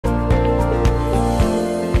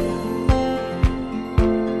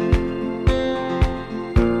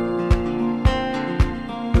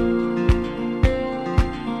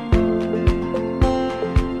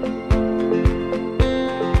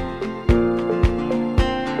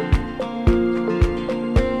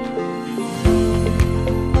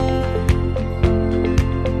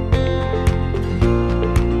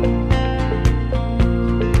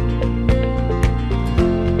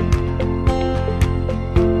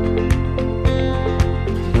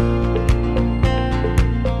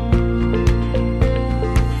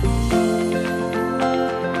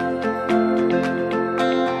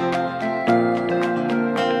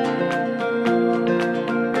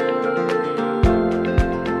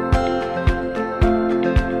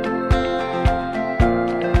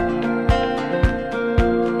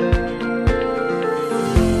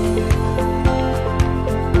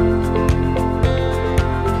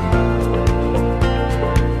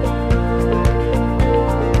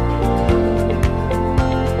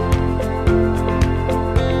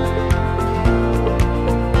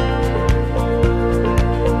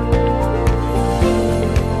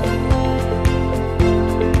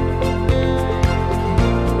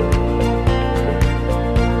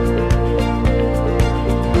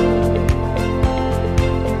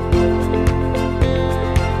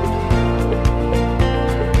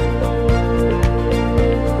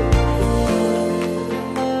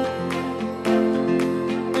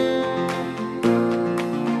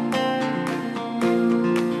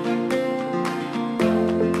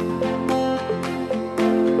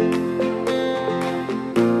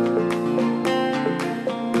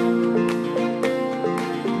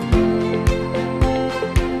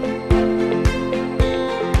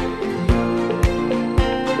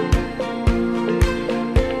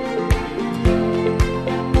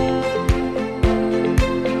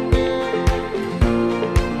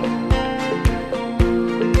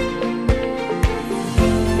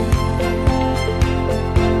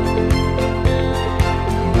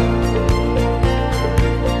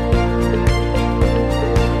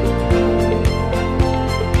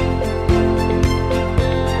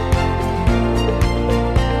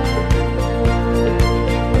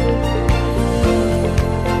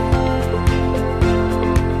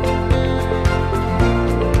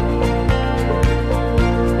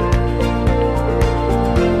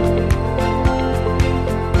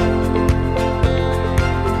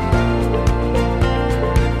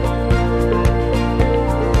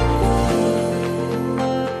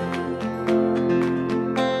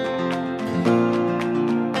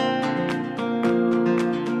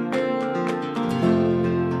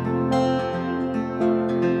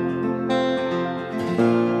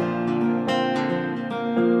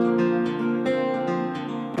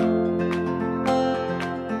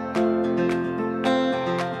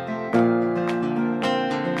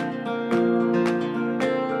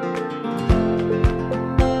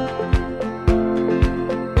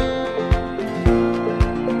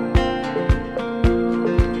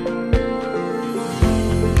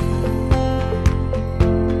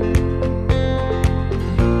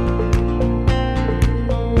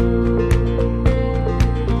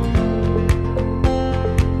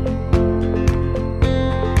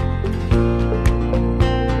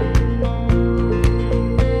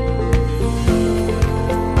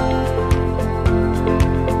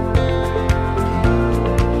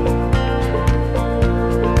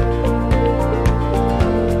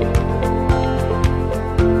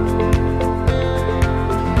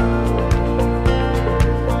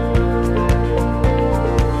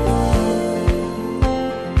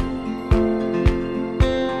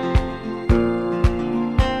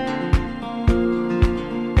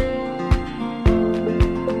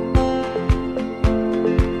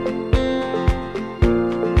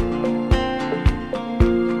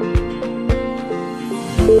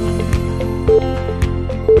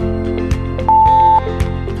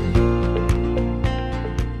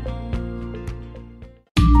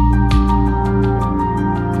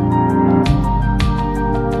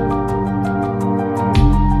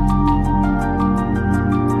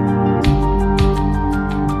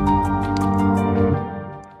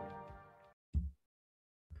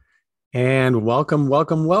welcome,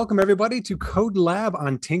 welcome, welcome everybody to CodeLab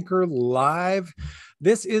on Tynker Live.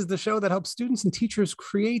 This is the show that helps students and teachers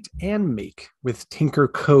create and make with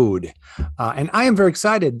Tynker code. And I am very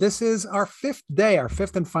excited. This is our fifth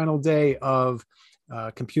and final day of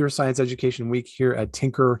Computer Science Education Week here at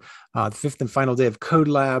Tynker, the fifth and final day of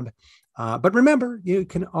CodeLab. But remember, you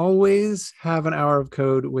can always have an hour of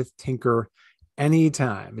code with Tynker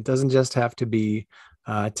anytime. It doesn't just have to be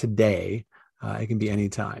today. It can be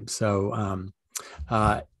anytime. So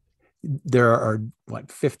there are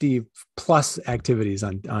 50 plus activities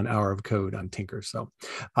on Hour of Code on Tynker. So,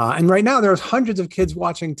 and right now there's hundreds of kids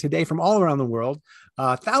watching today from all around the world,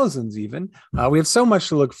 thousands even. We have so much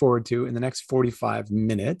to look forward to in the next 45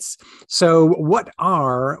 minutes. So what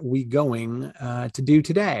are we going to do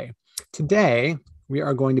today? Today, we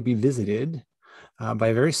are going to be visited by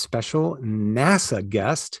a very special NASA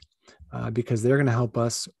guest because they're going to help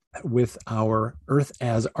us with our Earth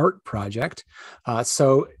as Art project.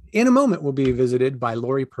 So in a moment, we'll be visited by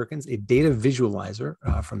Lori Perkins, a data visualizer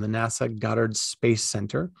from the NASA Goddard Space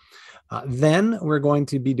Center. Then we're going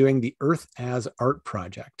to be doing the Earth as Art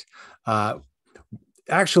project.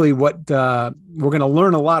 Actually, what we're going to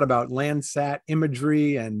learn a lot about Landsat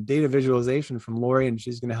imagery and data visualization from Lori, and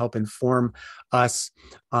she's going to help inform us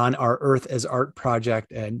on our Earth as Art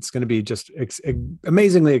project. And it's going to be just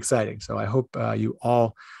amazingly exciting. So I hope you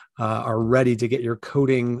all are ready to get your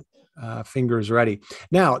coding fingers ready.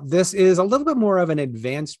 Now, this is a little bit more of an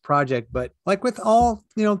advanced project, but like with all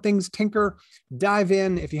things Tynker, dive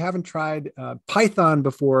in. If you haven't tried Python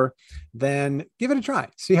before, then give it a try.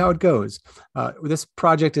 See how it goes. This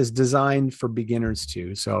project is designed for beginners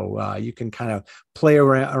too, so you can kind of play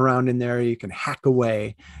around in there. You can hack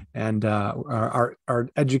away, and our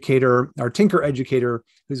educator, our Tynker educator,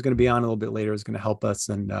 who's going to be on a little bit later, is going to help us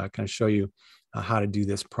and kind of show you how to do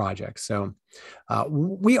this project. So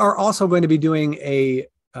we are also going to be doing a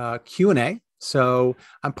Q&A. So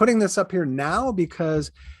I'm putting this up here now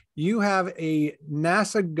because you have a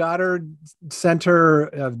NASA Goddard Center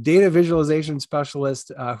of data visualization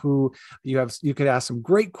specialist who you could ask some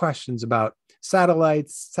great questions about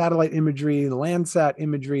satellites, satellite imagery, the Landsat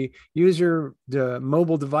imagery. Use your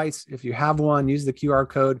mobile device if you have one. Use the QR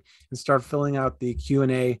code and start filling out the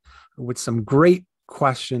Q&A with some great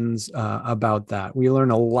questions about that. We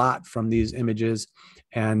learn a lot from these images,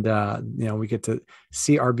 and we get to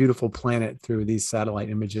see our beautiful planet through these satellite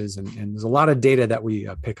images, and there's a lot of data that we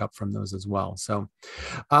pick up from those as well. So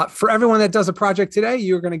for everyone that does a project today,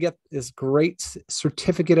 you're going to get this great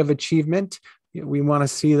certificate of achievement. We want to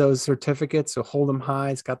see those certificates, so hold them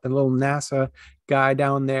high. It's got the little NASA guy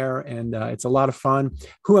down there, and it's a lot of fun.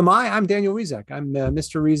 Who am I? I'm Daniel Rizak. I'm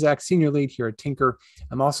Mr. Rizak, senior lead here at Tynker.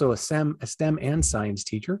 I'm also a STEM and science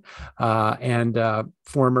teacher, and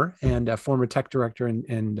former tech director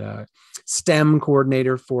and STEM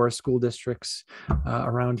coordinator for school districts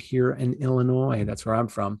around here in Illinois. That's where I'm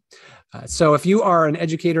from. So if you are an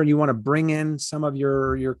educator and you want to bring in some of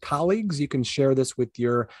your colleagues, you can share this with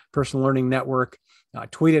your personal learning network.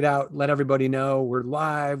 Tweet it out, let everybody know we're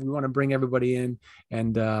live. We want to bring everybody in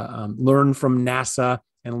and learn from NASA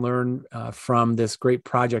and learn from this great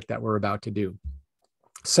project that we're about to do.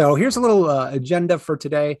 So here's a little agenda for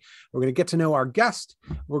today. We're going to get to know our guest.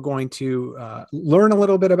 We're going to learn a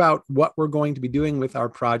little bit about what we're going to be doing with our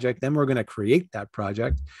project. Then we're going to create that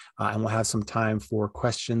project, and we'll have some time for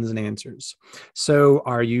questions and answers. So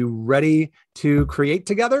are you ready to create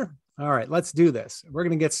together? All right, let's do this. We're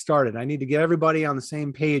going to get started. I need to get everybody on the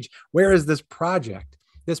same page. Where is this project?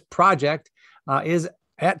 This project is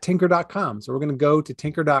at tynker.com. So we're going to go to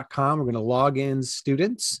tynker.com. We're going to log in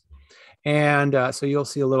students. And so you'll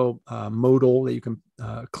see a little modal that you can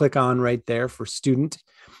click on right there for student.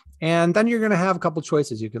 And then you're going to have a couple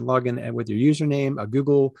choices. You can log in with your username, a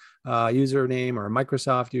Google username or a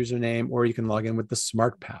Microsoft username, or you can log in with the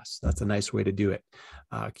SmartPass. That's a nice way to do it,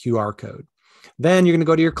 QR code. Then you're going to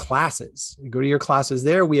go to your classes. You go to your classes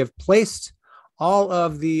there. We have placed all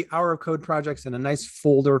of the Hour of Code projects in a nice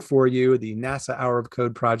folder for you, the NASA Hour of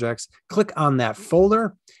Code projects. Click on that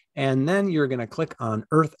folder, and then you're going to click on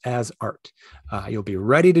Earth as Art. You'll be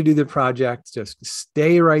ready to do the project. Just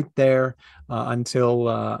stay right there until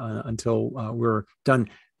we're done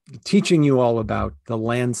teaching you all about the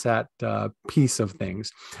Landsat piece of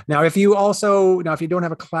things. Now, if you don't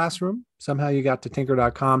have a classroom, somehow you got to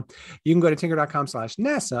tynker.com, you can go to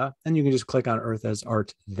tynker.com/NASA, and you can just click on Earth as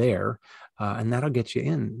Art there, and that'll get you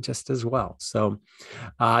in just as well. So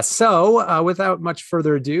without much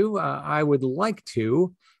further ado, I would like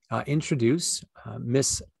to introduce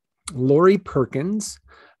Miss Lori Perkins,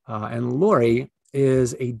 and Lori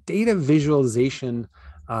is a data visualization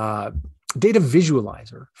data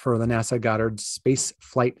visualizer for the NASA Goddard Space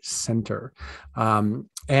Flight Center.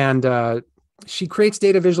 And she creates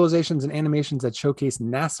data visualizations and animations that showcase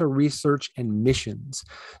NASA research and missions.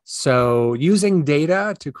 So using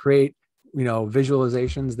data to create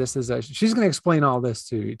visualizations. She's going to explain all this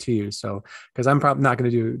to you. So, because I'm probably not going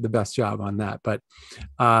to do the best job on that, but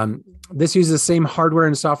this uses the same hardware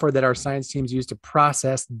and software that our science teams use to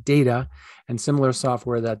process data, and similar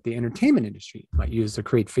software that the entertainment industry might use to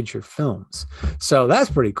create feature films. So that's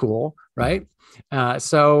pretty cool, right?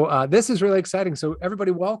 So this is really exciting. So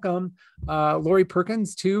everybody, welcome Lori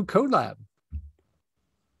Perkins to CodeLab.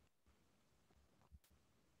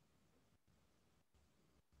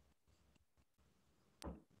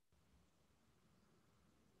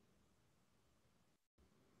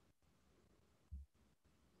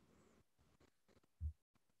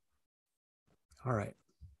 All right.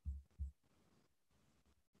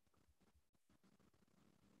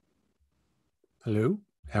 Hello?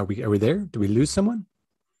 Are we there? Do we lose someone?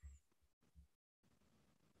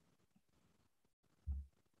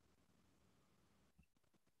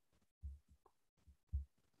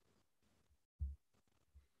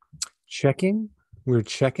 Checking. We're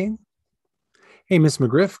checking. Hey, Miss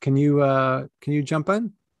McGriff, can you jump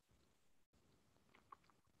in?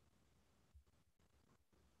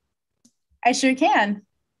 I sure can.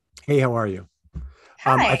 Hey, how are you?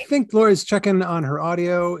 I Hi. think Lori's checking on her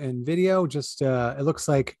audio and video. Just it looks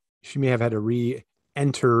like she may have had to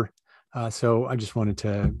re-enter. So I just wanted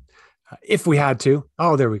to, if we had to.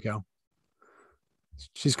 Oh, there we go.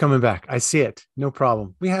 She's coming back. I see it. No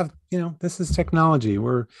problem. We have, this is technology.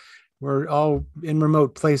 We're all in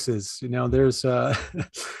remote places. There's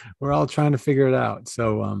we're all trying to figure it out.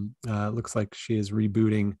 So it looks like she is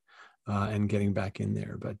rebooting and getting back in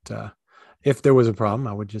there. But if there was a problem,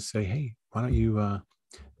 I would just say, hey, why don't you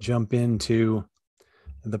jump into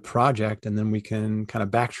the project and then we can kind of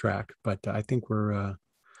backtrack. But I think we're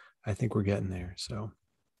getting there. So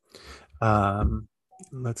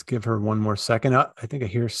let's give her one more second. I think I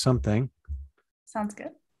hear something. Sounds good.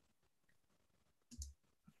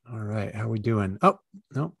 All right, how are we doing? Oh,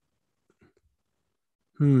 no.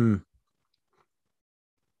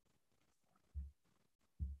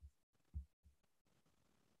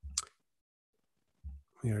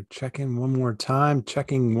 We are checking one more time.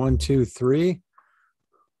 Checking 1, 2, 3.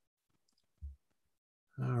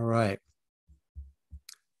 All right.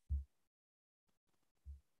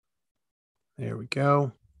 There we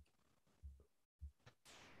go.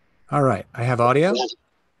 All right. I have audio.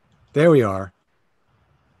 There we are.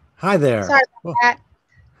 Hi there. Sorry about that.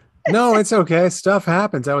 No, it's okay. Stuff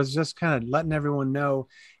happens. I was just kind of letting everyone know,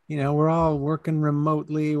 we're all working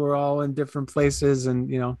remotely. We're all in different places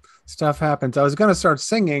and, stuff happens. I was going to start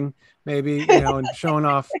singing maybe, and showing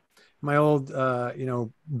off my old,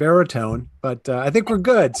 baritone, but I think we're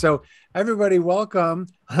good. So everybody welcome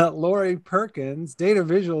Lori Perkins, data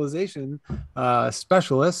visualization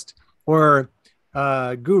specialist or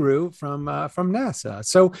guru from NASA.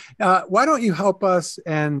 So why don't you help us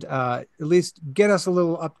and at least get us a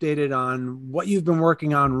little updated on what you've been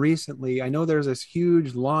working on recently? I know there's this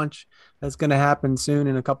huge launch that's going to happen soon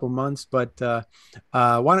in a couple months, but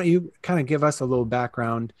why don't you kind of give us a little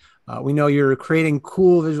background? We know you're creating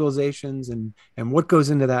cool visualizations and what goes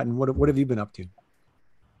into that and what have you been up to?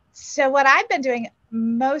 So what I've been doing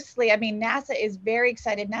mostly, NASA is very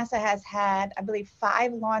excited. NASA has had, I believe,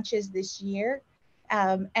 5 launches this year.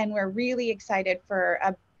 And we're really excited for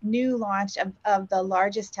a new launch of the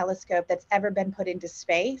largest telescope that's ever been put into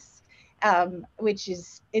space, which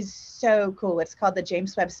is so cool. It's called the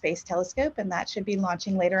James Webb Space Telescope, and that should be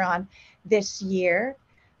launching later on this year.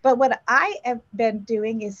 But what I have been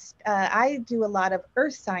doing is I do a lot of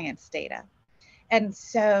earth science data. And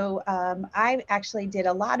so I actually did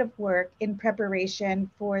a lot of work in preparation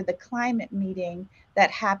for the climate meeting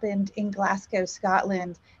that happened in Glasgow,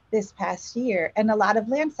 Scotland this past year. And a lot of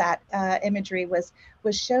Landsat imagery was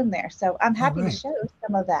shown there. So I'm happy to show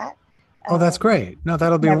some of that. Oh, that's great. No,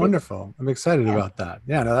 that'll be wonderful. I'm excited about that.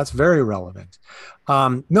 Yeah, no, that's very relevant.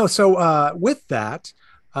 So with that,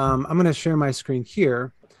 I'm going to share my screen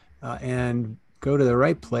here and go to the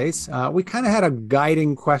right place. We kind of had a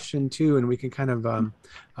guiding question too, and we can kind of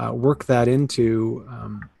work that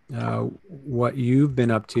into what you've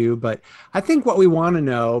been up to. But I think what we want to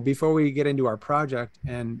know before we get into our project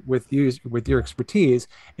and with your expertise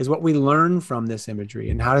is what we learn from this imagery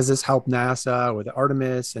and how does this help NASA with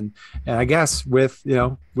Artemis and I guess with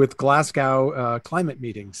Glasgow climate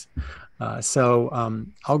meetings. So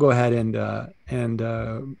I'll go ahead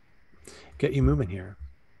and get you moving here.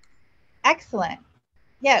 Excellent.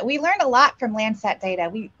 Yeah, we learn a lot from Landsat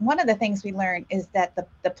data. One of the things we learn is that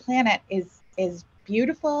the planet is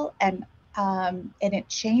beautiful and it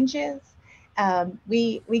changes.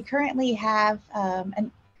 We currently have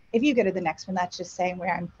and if you go to the next one, that's just saying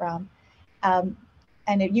where I'm from, um,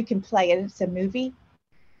 and you can play it. It's a movie.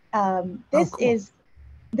 Um, Oh, this cool. is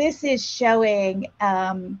this is showing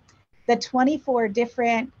the 24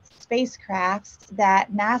 different spacecrafts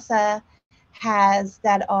that NASA has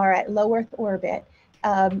that are at low Earth orbit,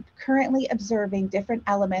 currently observing different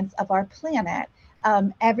elements of our planet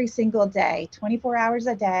every single day, 24 hours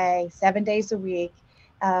a day, 7 days a week.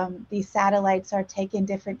 These satellites are taking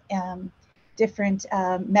different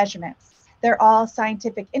measurements. They're all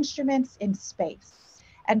scientific instruments in space.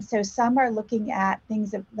 And so some are looking at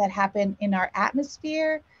things that happen in our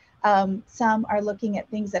atmosphere. Some are looking at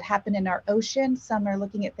things that happen in our ocean. Some are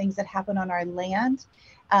looking at things that happen on our land.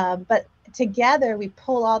 But together, we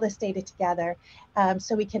pull all this data together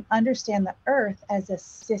so we can understand the Earth as a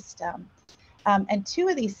system. And two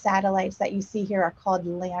of these satellites that you see here are called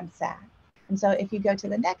Landsat. And so if you go to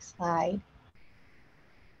the next slide,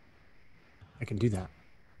 I can do that.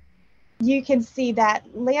 you can see that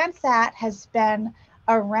Landsat has been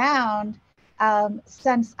around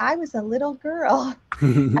since I was a little girl.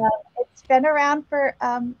 It's been around for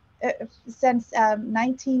since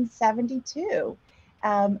 1972.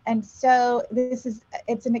 And so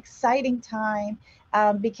it's an exciting time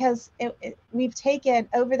because we've taken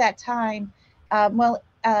over that time.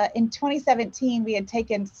 In 2017, we had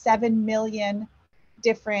taken 7 million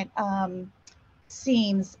different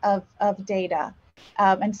scenes of data.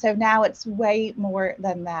 And so now it's way more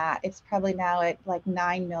than that. It's probably now at like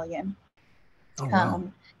 9 million. Oh, wow.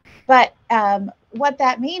 But what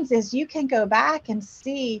that means is you can go back and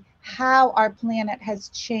see how our planet has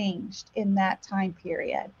changed in that time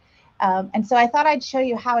period. And so I thought I'd show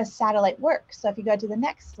you how a satellite works. So if you go to the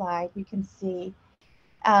next slide, you can see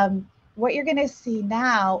what you're going to see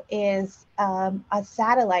now is a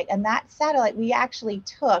satellite. And that satellite we actually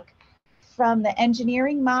took from the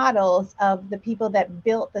engineering models of the people that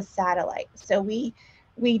built the satellite. So we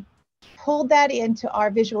pulled that into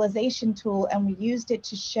our visualization tool and we used it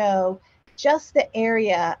to show just the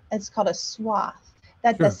area, it's called a swath,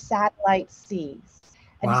 that the satellite sees.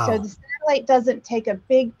 And so Wow. the satellite doesn't take a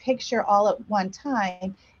big picture all at one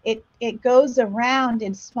time. It goes around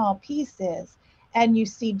in small pieces and you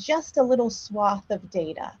see just a little swath of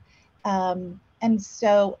data. And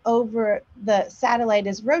so over the satellite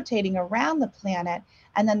is rotating around the planet,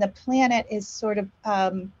 and then the planet is sort of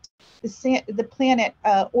the planet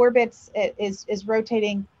orbits is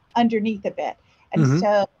rotating underneath a bit. And Mm-hmm.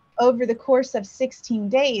 so over the course of 16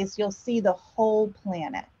 days, you'll see the whole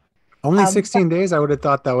planet. Only But 16 days? I would have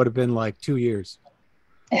thought that would have been like 2 years.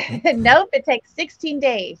 nope, it takes 16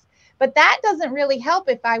 days. But that doesn't really help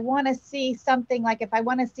if I want to see something like if I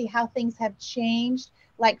want to see how things have changed,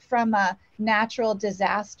 like from a natural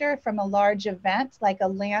disaster, from a large event like a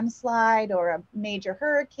landslide or a major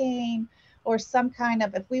hurricane or some kind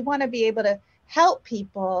of, if we want to be able to help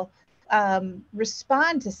people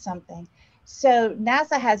respond to something. So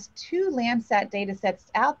NASA has two Landsat data sets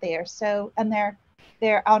out there. So, and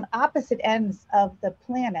they're on opposite ends of the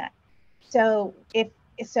planet. So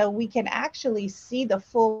we can actually see the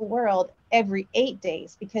full world every 8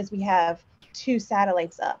 days because we have two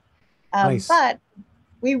satellites up. Nice. But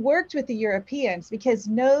we worked with the Europeans because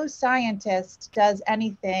no scientist does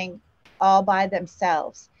anything all by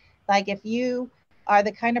themselves. Like if you are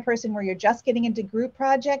the kind of person where you're just getting into group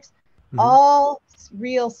projects, Mm-hmm. all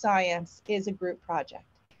real science is a group project.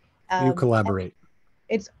 You Um, collaborate.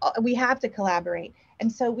 we have to collaborate.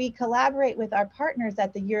 And so we collaborate with our partners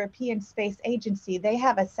at the European Space Agency. They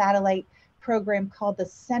have a satellite program called the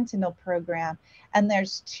Sentinel program. And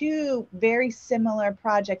there's two very similar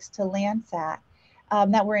projects to Landsat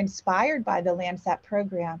that were inspired by the Landsat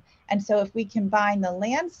program. And so if we combine the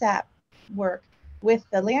Landsat work with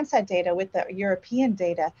the Landsat data, with the European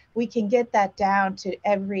data, we can get that down to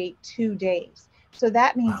every 2 days. So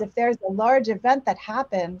that means Wow. if there's a large event that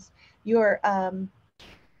happens, your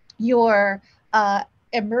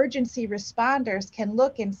emergency responders can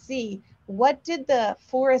look and see what did the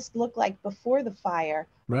forest look like before the fire?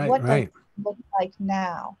 Right, What does it right. look like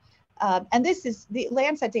now? And this is the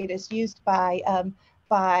Landsat data is used by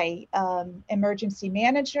emergency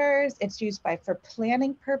managers. It's used for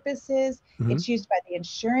planning purposes. Mm-hmm. It's used by the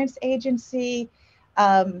insurance agency.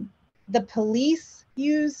 Um, the police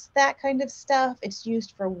use that kind of stuff. It's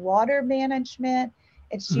used for water management.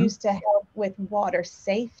 It's Mm-hmm. used to help with water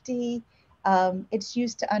safety. It's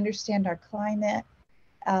used to understand our climate.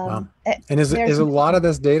 Wow. It, And is there's a lot of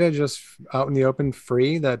this data just out in the open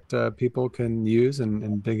free that people can use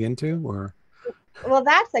and dig into, or? Well,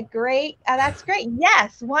 that's great.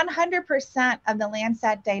 Yes, 100% of the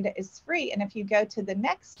Landsat data is free. And if you go to the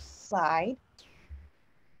next slide,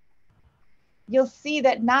 you'll see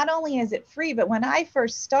that not only is it free, but when I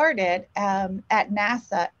first started at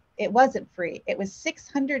NASA, it wasn't free. It was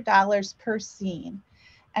 $600 per scene.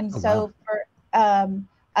 And Oh, wow. so for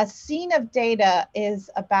a scene of data is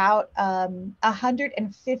about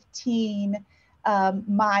 115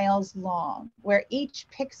 miles long, where each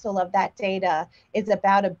pixel of that data is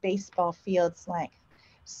about a baseball field's length.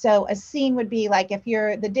 So a scene would be like if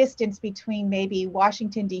you're the distance between maybe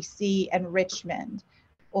Washington, D.C. and Richmond,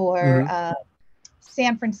 or Hmm.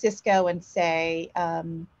 San Francisco and say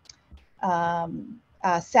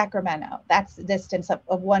Sacramento. That's the distance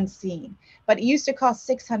of one scene. But it used to cost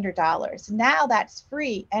 $600. Now that's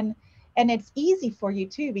free. And it's easy for you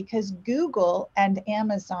too, because Google and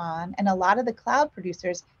Amazon and a lot of the cloud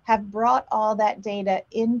producers have brought all that data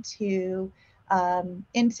into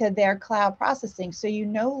their cloud processing. So you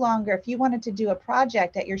no longer, if you wanted to do a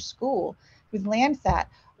project at your school with Landsat,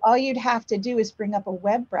 all you'd have to do is bring up a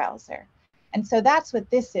web browser. And so that's what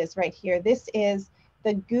this is right here. This is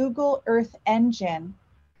the Google Earth Engine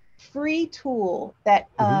free tool that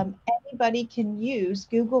Hmm. anybody can use.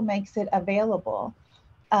 Google makes it available.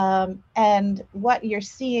 And what you're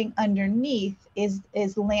seeing underneath is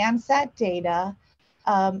Landsat data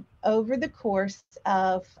over the course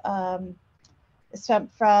of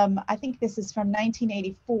from I think this is from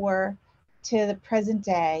 1984 to the present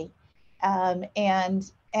day, and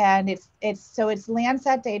it's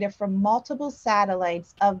Landsat data from multiple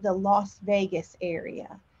satellites of the Las Vegas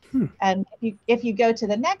area. Hmm. And if you go to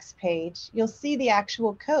the next page, you'll see the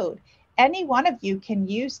actual code. Any one of you can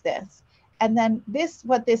use this. And then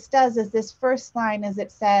what this does is this first line is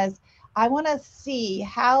it says, I want to see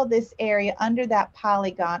how this area under that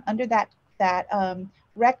polygon, under that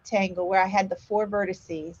rectangle where I had the 4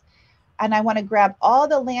 vertices, and I want to grab all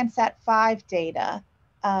the Landsat 5 data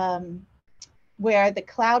where the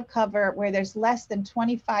cloud cover, where there's less than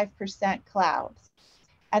 25% clouds.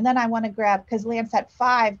 And then I want to grab, because Landsat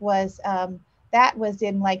 5 was, that was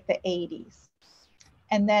in like the 80s.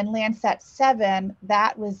 And then Landsat 7,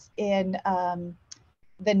 that was in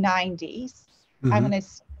the 90s. I'm Hmm. going to,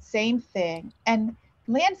 same thing. And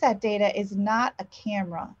Landsat data is not a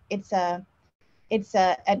camera. It's a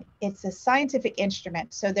scientific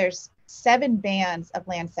instrument. So there's 7 bands of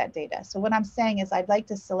Landsat data. So what I'm saying is I'd like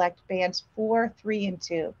to select bands 4, 3, and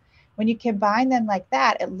 2. When you combine them like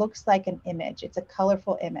that, it looks like an image. It's a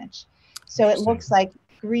colorful image. So it Interesting. looks like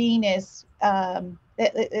green is,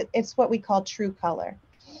 it's what we call true color.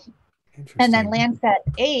 And then Interesting. Landsat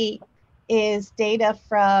 8 is data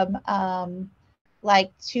from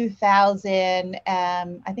like 2000.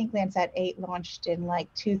 I think Landsat 8 launched in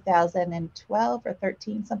like 2012 or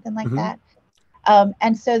 13, something like Hmm. that.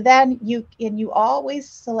 And so then you always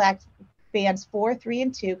select bands 4, 3,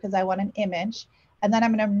 and 2 because I want an image. And then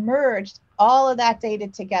I'm going to merge all of that data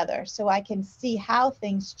together so I can see how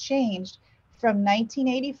things changed from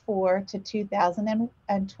 1984 to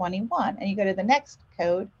 2021. And you go to the next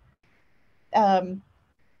code.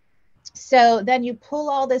 So then you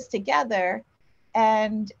pull all this together,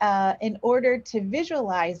 and in order to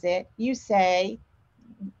visualize it, you say,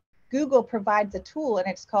 Google provides a tool and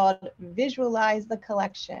it's called Visualize the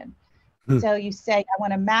Collection. Hmm. So you say, I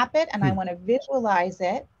want to map it and I Hmm. want to visualize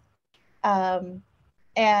it.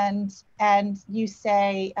 And you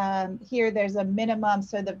say, here there's a minimum.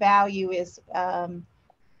 So the value is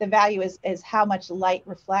how much light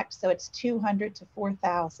reflects. So it's 200 to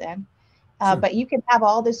 4,000. Sure. But you can have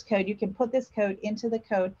all this code. You can put this code into the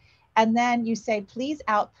code. And then you say, please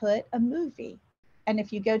output a movie. And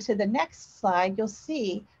if you go to the next slide, you'll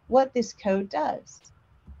see what this code does.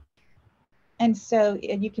 And so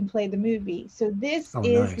you can play the movie. So this Oh,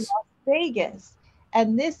 is nice. Las Vegas.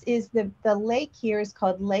 And this is the lake here is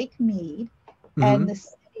called Lake Mead. And Hmm. the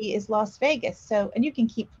city is Las Vegas. So, and you can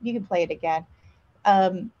play it again.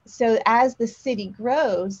 So as the city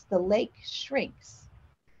grows, the lake shrinks.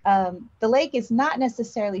 The lake is not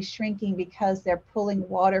necessarily shrinking because they're pulling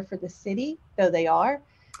water for the city, though they are.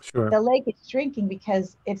 Sure. The lake is shrinking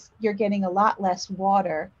because you're getting a lot less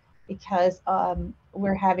water because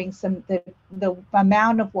we're having the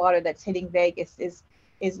amount of water that's hitting Vegas is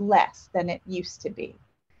less than it used to be.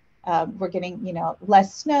 We're getting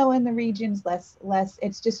less snow in the regions, less.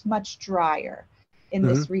 It's just much drier in Hmm.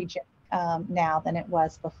 this region now than it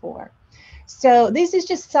was before. So this is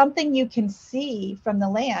just something you can see from the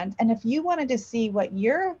land. And if you wanted to see what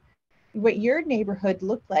your what your neighborhood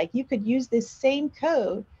looked like, you could use this same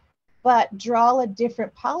code, but draw a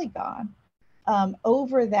different polygon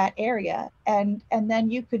over that area. And then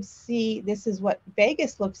you could see this is what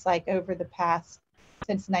Vegas looks like over the past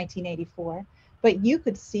since 1984. But you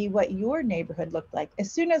could see what your neighborhood looked like.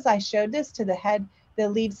 As soon as I showed this to the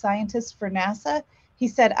lead scientist for NASA, he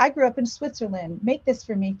said, I grew up in Switzerland. Make this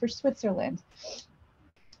for me for Switzerland.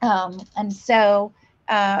 And so,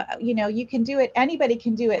 you can do it. Anybody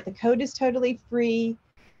can do it. The code is totally free.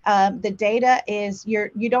 The data is,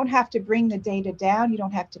 you don't have to bring the data down. You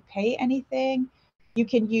don't have to pay anything. You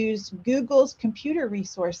can use Google's computer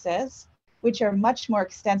resources, which are much more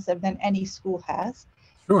extensive than any school has.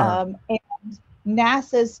 Sure. And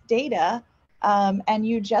NASA's data, and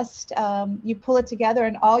you just, you pull it together,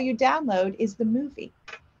 and all you download is the movie.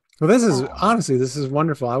 Well, this is honestly, this is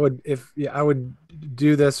wonderful. I would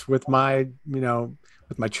do this with my,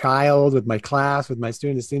 with my child, with my class, with my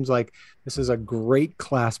students. It seems like this is a great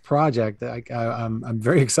class project. I'm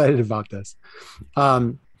very excited about this.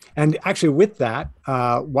 And actually with that,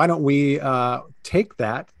 why don't we take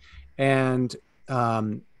that and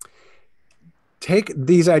take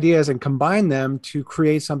these ideas and combine them to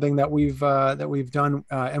create something that we've done,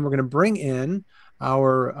 and we're going to bring in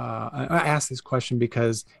our. I asked this question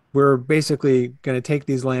because we're basically going to take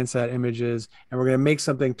these Landsat images and we're going to make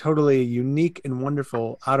something totally unique and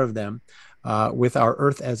wonderful out of them with our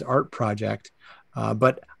Earth as Art project.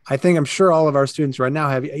 But I'm sure all of our students right now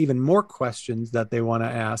have even more questions that they want to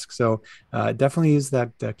ask. So definitely use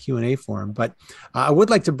that Q&A form. But I would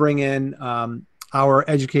like to bring in our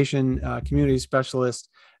education community specialist,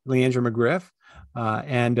 Leandra McGriff.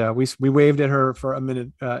 And we waved at her for a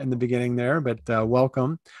minute in the beginning there, but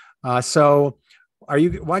welcome. So why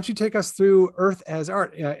don't you take us through Earth as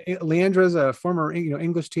Art? Leandra is a former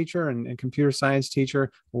English teacher and computer science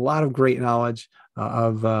teacher, a lot of great knowledge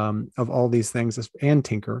of all these things, and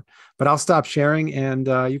Tynker. But I'll stop sharing and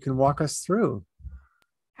you can walk us through.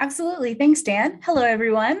 Absolutely. Thanks, Dan. Hello,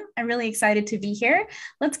 everyone. I'm really excited to be here.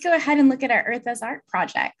 Let's go ahead and look at our Earth as Art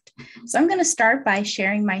project. So I'm going to start by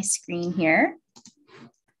sharing my screen here.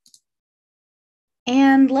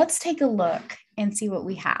 And let's take a look and see what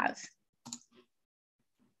we have.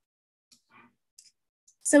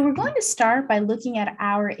 So we're going to start by looking at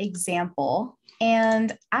our example.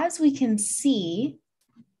 And as we can see,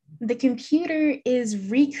 the computer is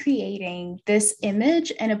recreating this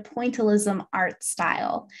image in a pointillism art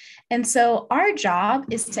style. And so our job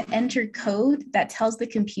is to enter code that tells the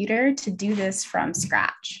computer to do this from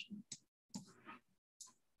scratch.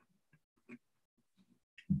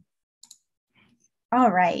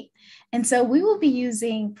 All right. And so we will be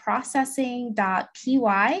using processing.py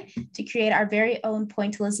to create our very own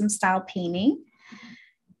pointillism style painting.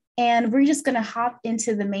 And we're just going to hop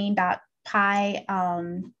into the main.py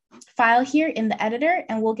file here in the editor,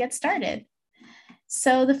 and we'll get started.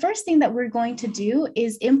 So the first thing that we're going to do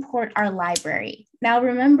is import our library. Now,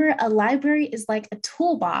 remember, a library is like a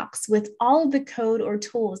toolbox with all of the code or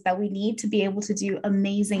tools that we need to be able to do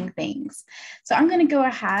amazing things. So I'm going to go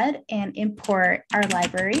ahead and import our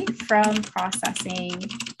library from processing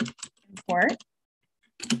import.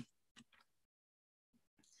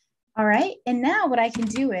 All right, and now what I can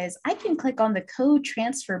do is I can click on the code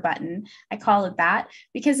transfer button. I call it that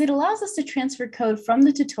because it allows us to transfer code from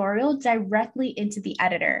the tutorial directly into the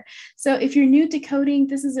editor. So if you're new to coding,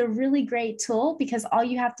 this is a really great tool because all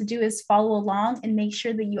you have to do is follow along and make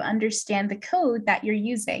sure that you understand the code that you're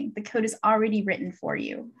using. The code is already written for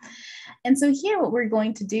you. And so here what we're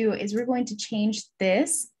going to do is we're going to change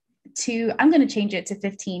this to, I'm going to change it to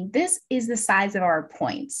 15. This is the size of our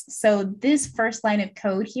points. So this first line of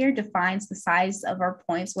code here defines the size of our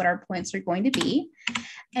points, what our points are going to be.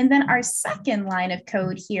 And then our second line of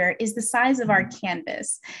code here is the size of our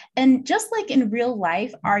canvas. And just like in real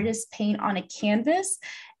life, artists paint on a canvas,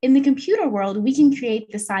 in the computer world, we can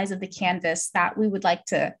create the size of the canvas that we would like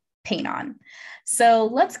to paint on. So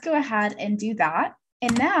let's go ahead and do that.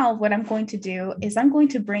 And now what I'm going to do is I'm going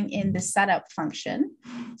to bring in the setup function.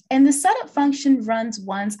 And the setup function runs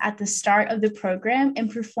once at the start of the program and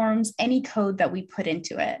performs any code that we put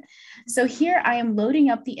into it. So here I am loading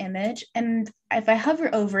up the image, and if I hover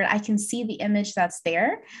over it, I can see the image that's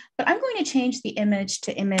there, but I'm going to change the image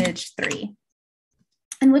to image 3.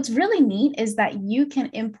 And what's really neat is that you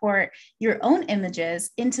can import your own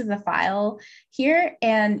images into the file here,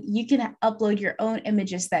 and you can upload your own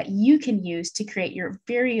images that you can use to create your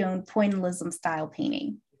very own pointillism style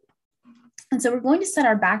painting. And so we're going to set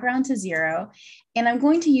our background to 0, and I'm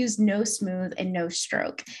going to use no smooth and no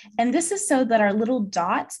stroke. And this is so that our little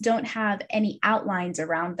dots don't have any outlines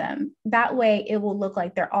around them. That way it will look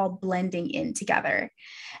like they're all blending in together.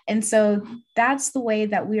 And so that's the way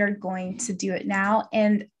that we are going to do it now.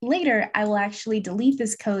 And later I will actually delete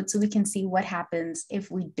this code so we can see what happens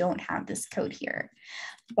if we don't have this code here.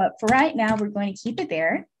 But for right now, we're going to keep it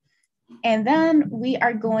there. And then we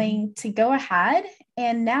are going to go ahead.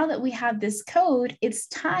 And now that we have this code, it's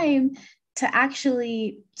time to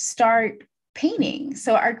actually start painting.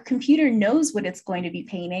 So our computer knows what it's going to be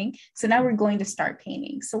painting. So now we're going to start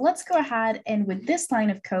painting. So let's go ahead, and with this line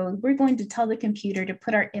of code, we're going to tell the computer to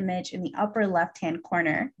put our image in the upper left-hand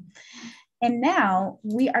corner. And now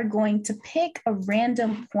we are going to pick a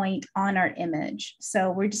random point on our image. So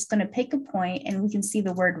we're just going to pick a point, and we can see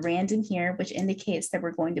the word random here, which indicates that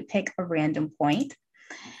we're going to pick a random point.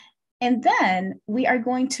 And then we are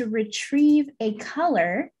going to retrieve a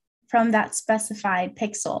color from that specified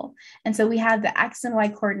pixel. And so we have the X and Y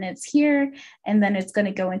coordinates here, and then it's going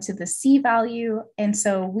to go into the C value. And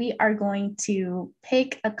so we are going to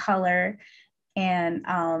pick a color, and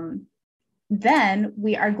then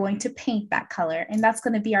we are going to paint that color, and that's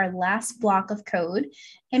going to be our last block of code.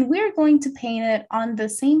 And we're going to paint it on the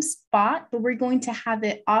same spot, but we're going to have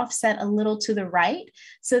it offset a little to the right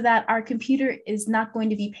so that our computer is not going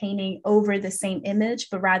to be painting over the same image,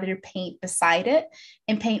 but rather paint beside it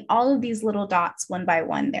and paint all of these little dots one by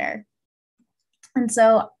one there. And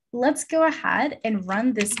so let's go ahead and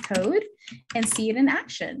run this code and see it in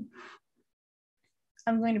action.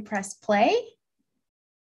 I'm going to press play.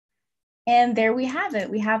 And there we have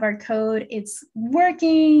it. We have our code. It's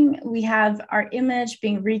working. We have our image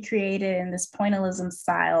being recreated in this pointillism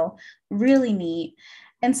style. Really neat.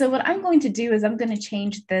 And so what I'm going to do is I'm going to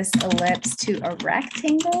change this ellipse to a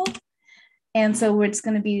rectangle. And so it's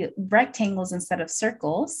going to be rectangles instead of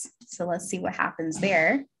circles. So let's see what happens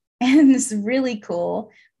there. And this is really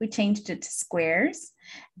cool. We changed it to squares.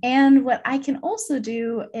 And what I can also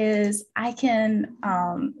do is I can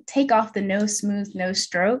take off the no smooth, no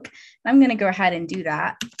stroke. I'm going to go ahead and do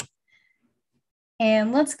that.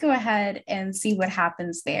 And let's go ahead and see what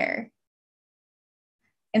happens there.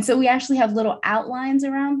 And so we actually have little outlines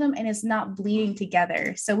around them, and it's not bleeding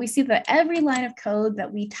together. So we see that every line of code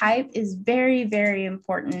that we type is very, very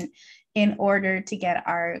important in order to get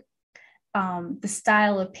our the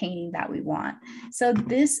style of painting that we want. So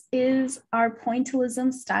this is our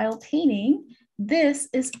pointillism style painting. This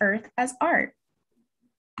is Earth as art.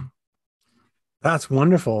 That's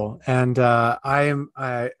wonderful. And I'm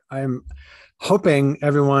hoping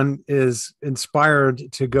everyone is inspired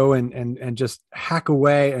to go and just hack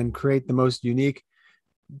away and create the most unique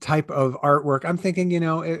type of artwork. I'm thinking,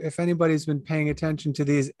 if anybody's been paying attention to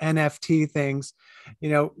these NFT things,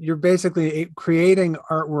 you're basically creating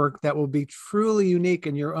artwork that will be truly unique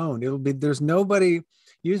in your own. There's nobody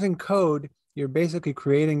using code. You're basically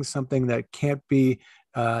creating something that can't be,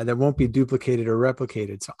 that won't be duplicated or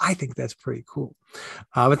replicated. So I think that's pretty cool.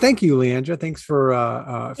 But thank you, Leandra. Thanks for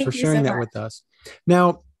sharing that with us.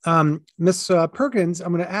 Now, Ms. Perkins,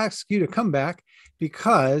 I'm going to ask you to come back,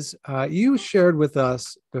 because you shared with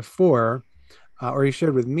us before, or you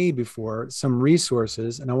shared with me before, some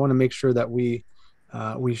resources, and I want to make sure that we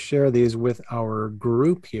share these with our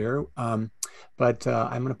group here. But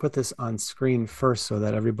I'm going to put this on screen first so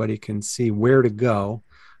that everybody can see where to go.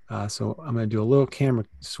 So I'm going to do a little camera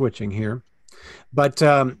switching here. But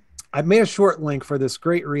I've made a short link for this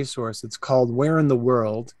great resource. It's called Where in the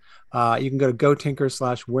World. You can go to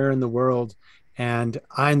GoTynker/Where in the World. And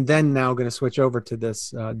I'm then now going to switch over to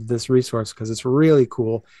this resource because it's really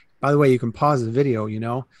cool. By the way, you can pause the video,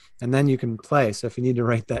 and then you can play. So if you need to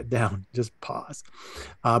write that down, just pause.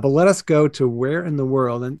 But let us go to Where in the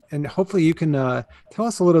World, and hopefully you can tell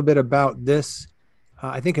us a little bit about this.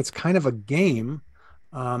 I think it's kind of a game.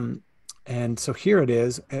 And so here it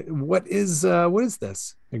is. What is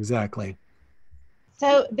this exactly?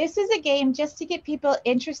 So this is a game just to get people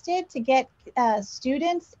interested, to get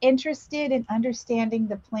students interested in understanding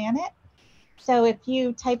the planet. So if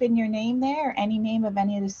you type in your name there, or any name of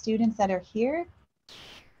any of the students that are here,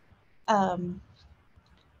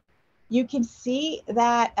 you can see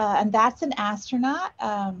that, and that's an astronaut.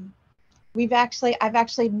 I've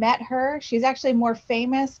actually met her. She's actually more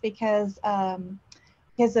famous because of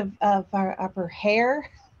her hair.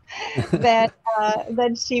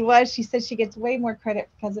 than she was. She said she gets way more credit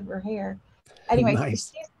because of her hair. Anyway,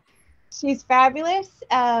 nice. She's fabulous.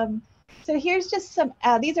 So here's just some,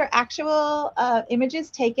 these are actual images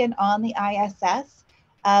taken on the ISS,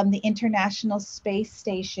 the International Space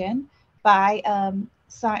Station, by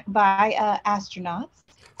astronauts.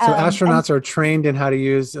 So And astronauts are trained in how to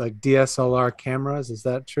use like DSLR cameras. Is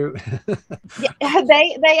that true? yeah,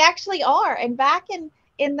 they actually are. And back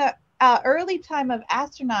in the early time of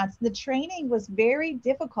astronauts, the training was very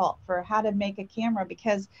difficult for how to make a camera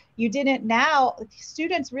because you didn't. Now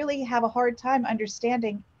students really have a hard time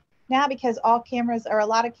understanding now because all cameras or a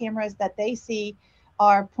lot of cameras that they see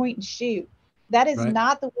are point and shoot. That is Right.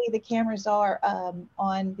 not the way the cameras are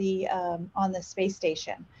on the space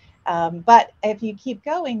station. But if you keep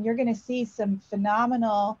going, you're going to see some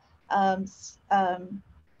phenomenal um,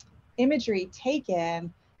 imagery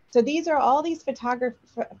taken. So these are all these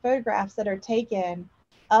photographs that are taken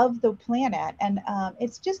of the planet, and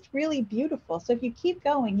it's just really beautiful. So if you keep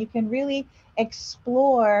going, you can really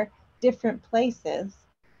explore different places.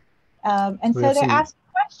 And So we so have they're some. asking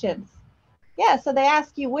questions. Yeah, so they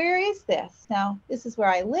ask you, where is this? Now, this is where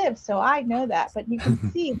I live, so I know that, but you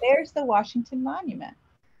can see there's the Washington Monument.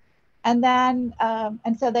 And then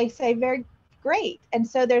and so they say very great. And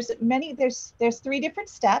so there's three different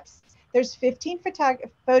steps. There's 15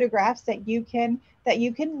 photographs that you can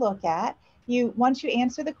look at. You once you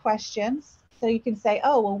answer the questions, so you can say,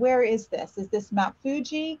 oh well, where is this? Is this Mount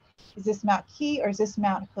Fuji? Is this Mount Key? Or is this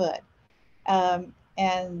Mount Hood?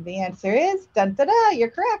 And the answer is dun da da, you're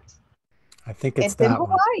correct. I think it's It's in that one.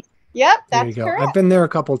 Hawaii. Yep, There you that's go. I've correct. been there a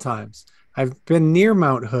couple times. I've been near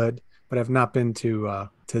Mount Hood, but I've not been to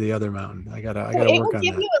the other mountain. I So gotta work on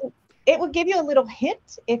that. it will give you a little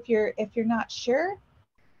hint if you're not sure.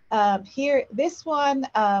 Here, this one,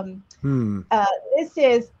 Hmm. this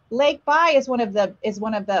is Lake Bai is one of the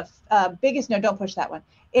biggest. No, don't push that one.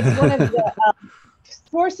 It's one of the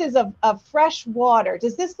sources of fresh water.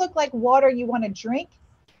 Does this look like water you want to drink?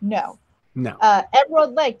 No. No.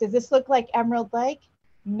 Emerald Lake. Does this look like Emerald Lake?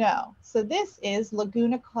 No. So this is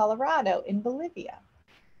Laguna, Colorado in Bolivia.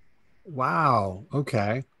 Wow.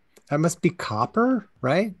 Okay. That must be copper,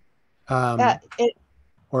 right? Uh, Um, it,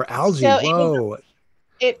 or algae. so Whoa.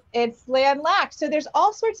 it's landlocked. So there's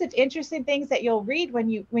all sorts of interesting things that you'll read when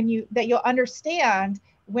you that you'll understand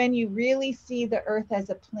when you really see the Earth as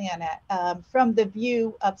a planet from the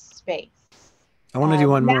view of space. I want to do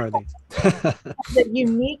one Now more of these. the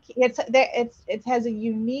unique it has a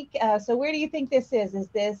unique. So where do you think this is? Is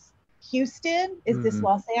this Houston? Is this Hmm.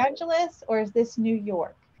 Los Angeles? Or is this New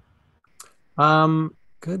York?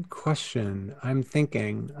 Good question. I'm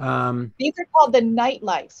thinking. These are called the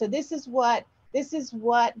nightlight. So this is what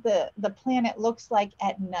the planet looks like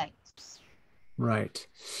at night. Right.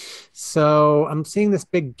 So I'm seeing this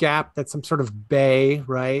big gap that's some sort of bay,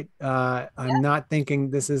 right? I'm not thinking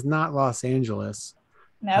this is not Los Angeles.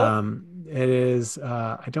 Nope, It is,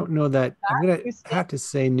 I don't know that I'm not gonna Houston. have to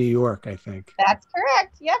say New York, I think. That's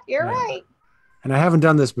correct. Yep, you're Yeah. right. And I haven't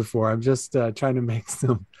done this before. I'm just trying to make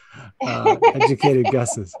some educated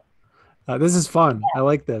guesses. This is fun. I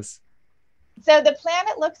like this. So the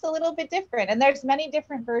planet looks a little bit different, and there's many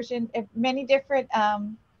different versions, many different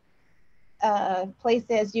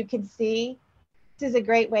places you can see. This is a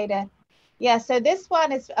great way to, yeah. So this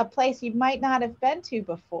one is a place you might not have been to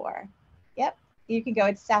before. Yep, you can go.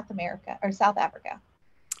 It's South America or South Africa.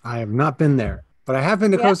 I have not been there, but I have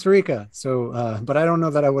been to Yep. Costa Rica. So, but I don't know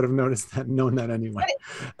that I would have noticed that, known that anyway.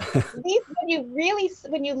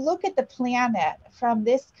 When you look at the planet from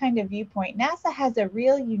this kind of viewpoint, NASA has a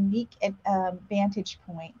real unique vantage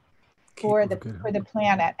point for the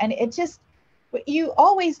planet, and it just you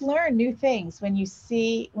always learn new things when you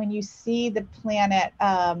see the planet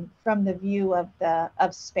from the view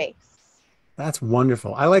of space. That's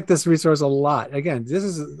wonderful. I like this resource a lot. Again, this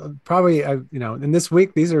is probably, in this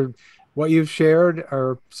week, these are what you've shared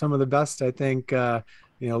are some of the best, I think,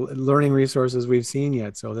 learning resources we've seen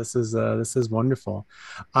yet. So this is wonderful.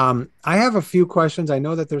 I have a few questions. I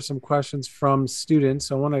know that there's some questions from students.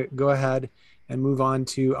 So I want to go ahead and move on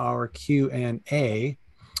to our Q&A.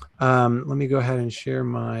 Let me go ahead and share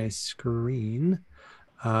my screen.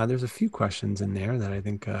 There's a few questions in there that I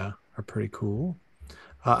think are pretty cool.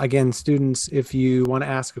 Again, students, if you want to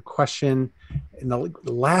ask a question in the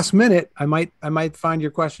last minute, I might find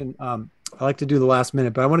your question. I like to do the last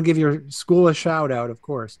minute, but I want to give your school a shout out, of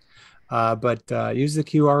course. But use the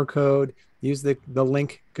QR code, use the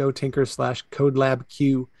link, go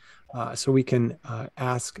Tynker/CodeLabQ, so we can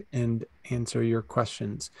ask and answer your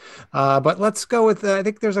questions. But let's go with, I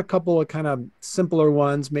think there's a couple of kind of simpler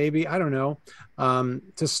ones, maybe, I don't know,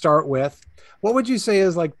 to start with. What would you say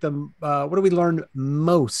is like what do we learn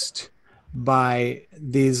most by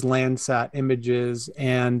these Landsat images?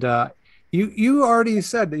 And you already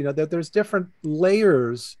said that there's different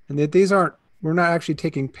layers, and that we're not actually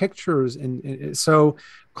taking pictures, and so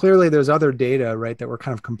clearly there's other data, right, that we're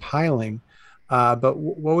kind of compiling. But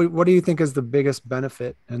what do you think is the biggest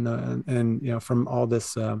benefit and from all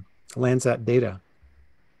this Landsat data?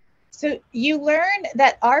 So you learn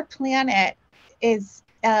that our planet is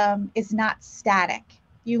not static.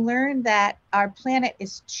 You learn that our planet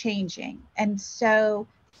is changing, and so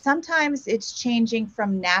sometimes it's changing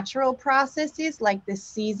from natural processes like the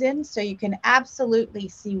season. So you can absolutely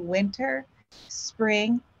see winter,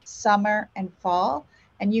 spring, summer, and fall,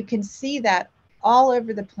 and you can see that all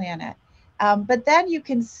over the planet. But then you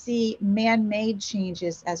can see man-made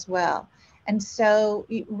changes as well. And so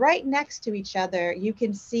right next to each other, you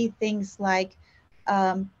can see things like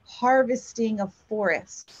harvesting of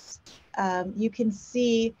forests. You can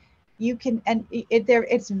see,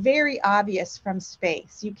 it's very obvious from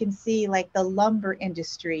space. You can see like the lumber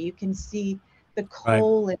industry. You can see the Right.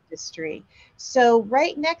 coal industry. So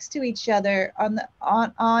right next to each other on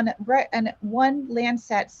one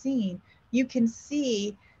Landsat scene, you can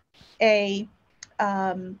see a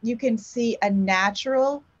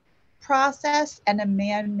natural process and a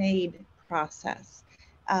man-made process.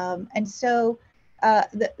 And so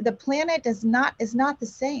the planet is not the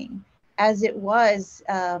same as it was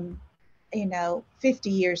 50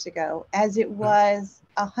 years ago, as it was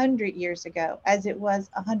 100 years ago, as it was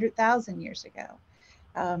 100,000 years ago.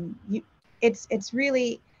 It's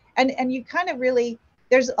really, and you kind of really,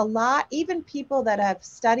 there's a lot, even people that have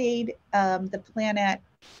studied the planet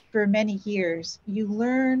for many years, you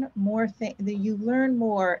learn more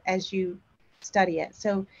as you study it.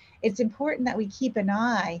 So it's important that we keep an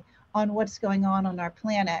eye on what's going on our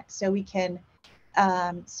planet, so we can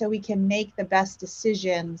make the best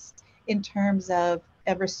decisions in terms of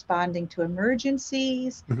responding to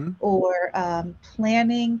emergencies, Mm-hmm. or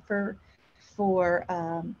planning For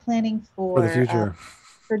the future.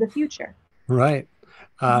 for the future. Right.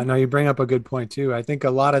 Mhm. Now you bring up a good point too. I think a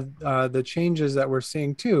lot of the changes that we're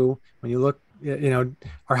seeing too, when you look,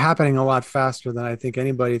 are happening a lot faster than I think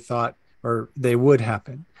anybody thought or they would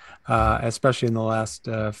happen, especially in the last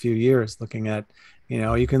few years. Looking at,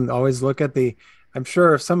 you can always look at I'm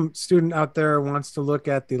sure if some student out there wants to look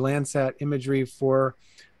at the Landsat imagery for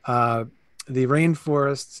the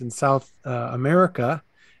rainforests in South America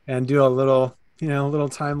and do a little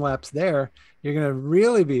time lapse there, you're going to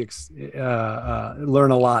really be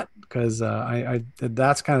learn a lot, because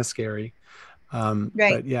that's kind of scary. Right.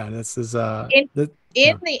 But yeah, this is In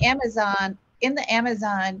yeah. in the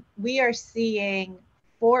Amazon, we are seeing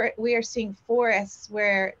forests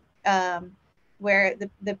where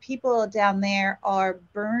the people down there are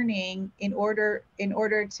burning in order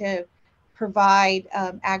to provide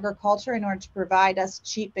agriculture, in order to provide us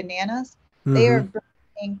cheap bananas. They are Mm-hmm.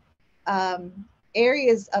 burning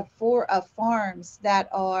areas of farms that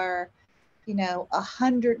are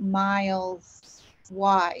 100 miles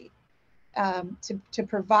wide, to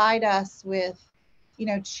provide us with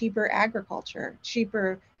cheaper agriculture,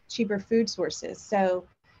 cheaper food sources. So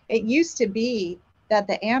it used to be that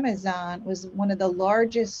the Amazon was one of the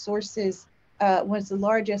largest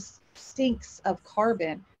sinks of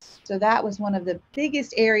carbon. So that was one of the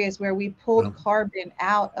biggest areas where we pulled carbon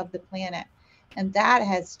out of the planet. And that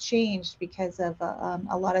has changed because of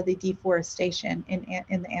a lot of the deforestation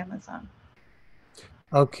in the Amazon.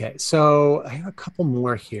 Okay, so I have a couple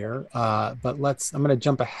more here, but I'm going to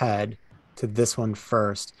jump ahead to this one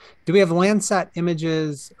first. Do we have Landsat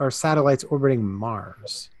images or satellites orbiting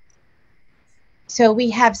Mars? So we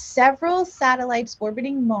have several satellites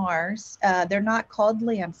orbiting Mars. They're not called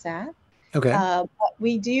Landsat. Okay. But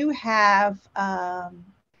we do have, I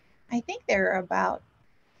think there are about,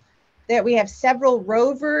 that we have several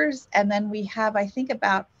rovers, and then we have, I think,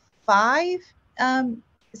 about 5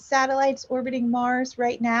 satellites orbiting Mars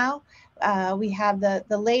right now. We have the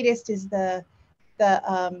latest is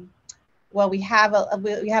we have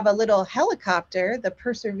a little helicopter, the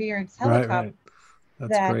Perseverance helicopter. Right.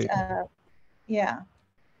 That's that great. Yeah,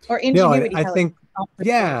 or No, Ingenuity I think, helicopter.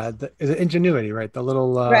 yeah, is it Ingenuity, right?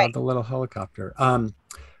 Right, The little helicopter.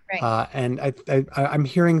 right. And I'm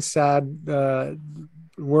hearing sad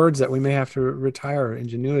words that we may have to retire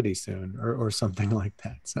Ingenuity soon, or something like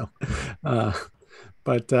that. So, uh,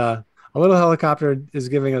 but a little helicopter is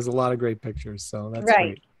giving us a lot of great pictures, so that's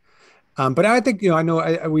Right. great. But I think, I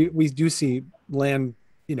know we do see land,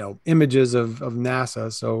 images of NASA,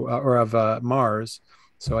 so or of Mars.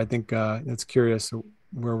 So I think it's curious where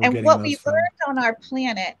we're And getting what we those from. learned on our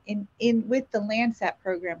planet in with the Landsat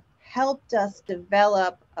program helped us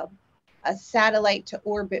develop a satellite to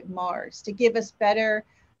orbit Mars, to give us better.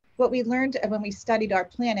 What we learned when we studied our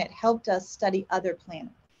planet helped us study other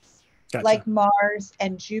planets, Gotcha. like Mars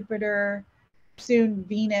and Jupiter, soon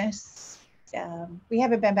Venus. We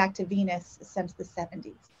haven't been back to Venus since the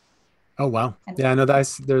 70s. Oh, wow. And Yeah, I know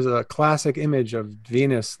there's a classic image of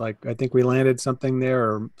Venus. Like I think we landed something there,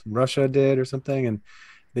 or Russia did, or something, and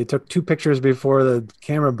they took two pictures before the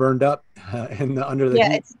camera burned up under the yeah,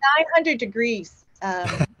 heat. it's 900 degrees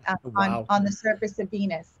Wow. on the surface of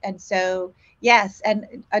Venus. And so, yes, and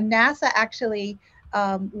NASA actually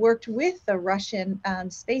worked with the Russian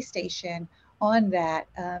space station on that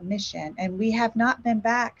mission, and we have not been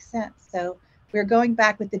back since. So we're going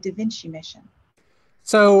back with the Da Vinci mission.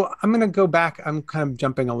 So I'm going to go back. I'm kind of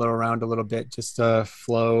jumping a little around a little bit, just to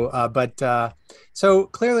flow. But so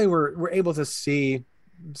clearly we're able to see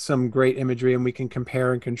some great imagery, and we can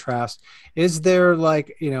compare and contrast. Is there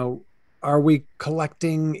like, are we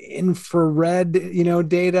collecting infrared,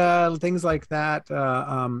 data, things like that,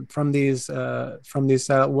 from these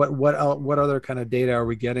what other kind of data are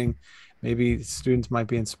we getting? Maybe students might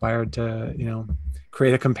be inspired to,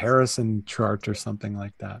 create a comparison chart or something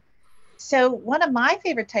like that. So one of my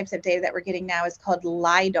favorite types of data that we're getting now is called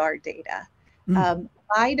LiDAR data. Mm.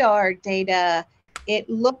 LiDAR data, it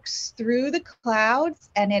looks through the clouds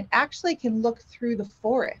and it actually can look through the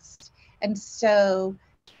forest. And so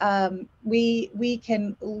we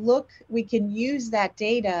can use that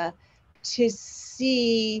data to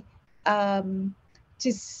see like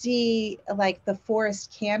the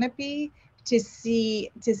forest canopy,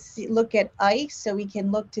 look at ice, so we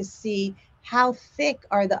can look to see how thick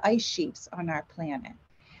are the ice sheets on our planet.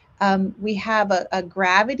 We have a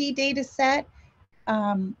gravity data set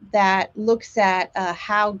that looks at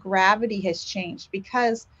how gravity has changed.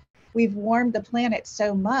 Because we've warmed the planet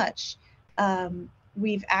so much,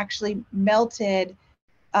 we've actually melted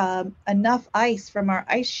enough ice from our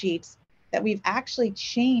ice sheets that we've actually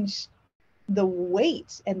changed the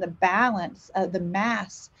weight and the balance of the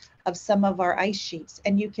mass of some of our ice sheets.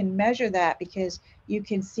 And you can measure that because you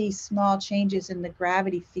can see small changes in the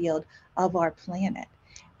gravity field of our planet.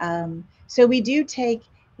 So we take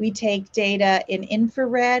data in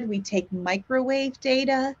infrared, we take microwave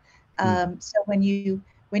data. So when you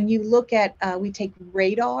look at, we take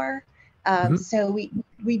radar. So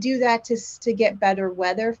we do that to get better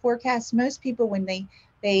weather forecasts. Most people, when they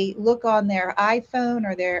look on their iPhone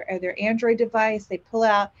or their Android device, they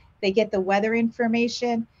get the weather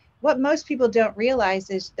information. What most people don't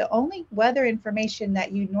realize is the only weather information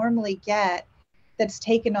that you normally get that's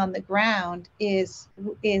taken on the ground is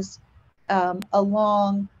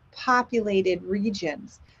along populated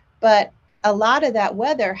regions. But a lot of that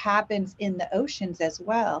weather happens in the oceans as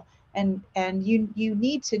well. And you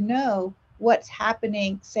need to know what's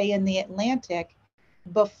happening, say, in the Atlantic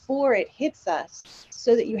before it hits us,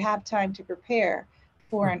 so that you have time to prepare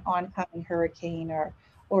for an oncoming hurricane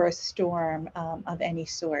or a storm of any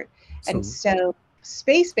sort. And so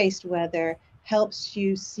space-based weather helps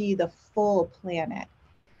you see the full planet,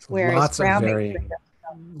 whereas lots of ground-based varying data,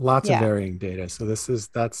 lots of varying data. So this is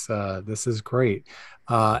great.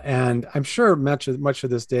 And I'm sure much of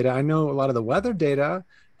this data, I know a lot of the weather data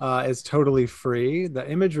is totally free. The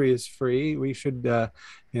imagery is free. We should,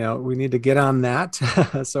 we need to get on that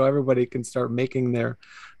so everybody can start making their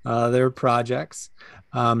projects.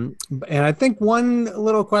 And I think one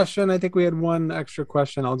little question, I think we had one extra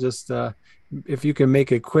question. I'll just, if you can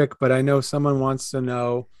make it quick, but I know someone wants to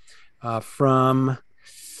know from,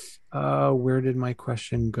 where did my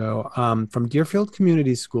question go? From Deerfield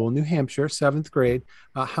Community School, New Hampshire, 7th grade.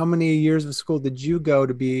 How many years of school did you go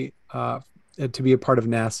to be a part of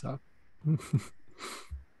NASA?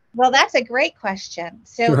 Well, that's a great question.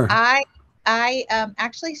 So Sure. I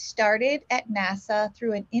actually started at NASA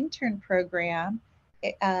through an intern program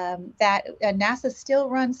that NASA still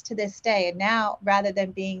runs to this day. And now, rather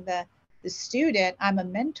than being the student, I'm a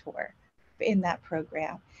mentor in that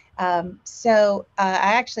program. So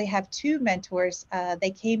I actually have two mentors.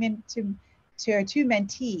 They came in to two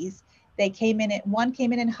mentees. One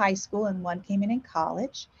came in high school and one came in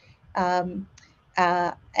college. And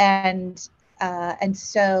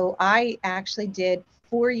so I actually did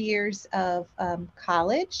 4 years of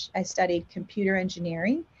college. I studied computer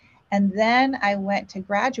engineering, and then I went to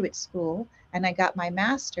graduate school and I got my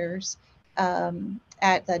master's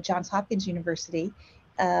at the Johns Hopkins University.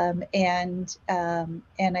 It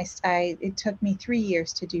took me 3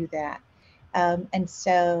 years to do that. And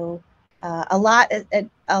so a lot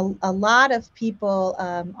of people,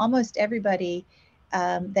 almost everybody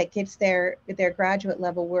that gets their graduate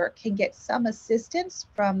level work can get some assistance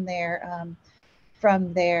from their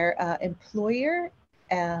employer.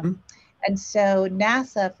 And so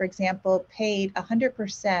NASA, for example, paid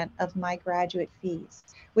 100% of my graduate fees,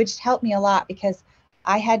 which helped me a lot because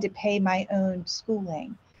I had to pay my own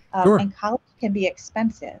schooling. Sure. And college can be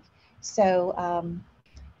expensive. So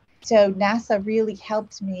So NASA really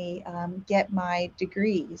helped me get my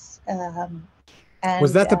degrees. Was And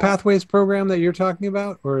that the Pathways program that you're talking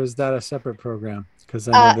about, or is that a separate program? Because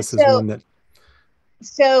I know this is one that.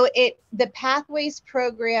 So the Pathways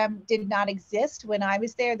program did not exist when I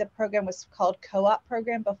was there. The program was called Co-op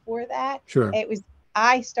program before that. Sure.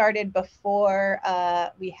 I started before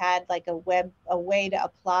we had like a way to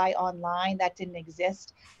apply online. That didn't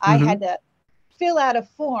exist. I had to fill out a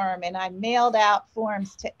form, and I mailed out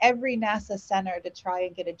forms to every NASA center to try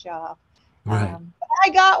and get a job. Right. But I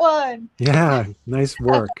got one. Yeah, nice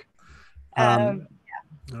work. All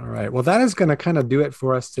right. Well, that is going to kind of do it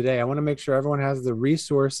for us today. I want to make sure everyone has the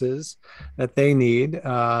resources that they need.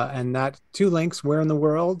 And that 2 links, where in the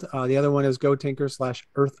world. The other one is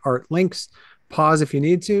GoTynker/EarthArtLinks. Pause if you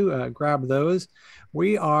need to, grab those.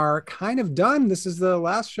 We are kind of done. This is the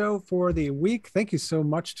last show for the week. Thank you so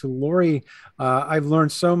much to Lori. I've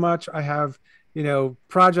learned so much. I have,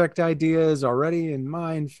 project ideas already in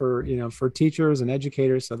mind for, for teachers and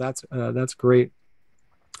educators. So that's great.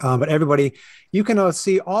 But everybody, you can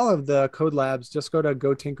see all of the CodeLabs. Just go to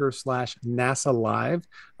GoTynker/NASA Live.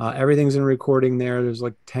 Everything's in recording there. There's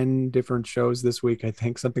like 10 different shows this week, I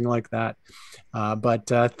think, something like that. But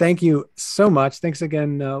thank you so much. Thanks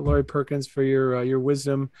again, Lori Perkins, for your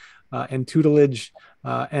wisdom and tutelage.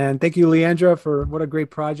 And thank you, Leandra, for what a great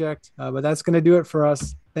project. But that's going to do it for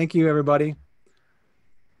us. Thank you, everybody.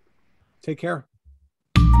 Take care.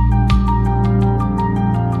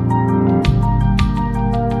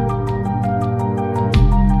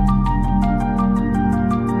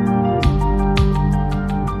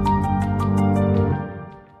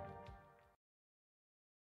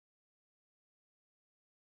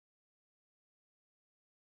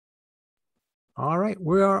 All right,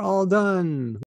 we are all done.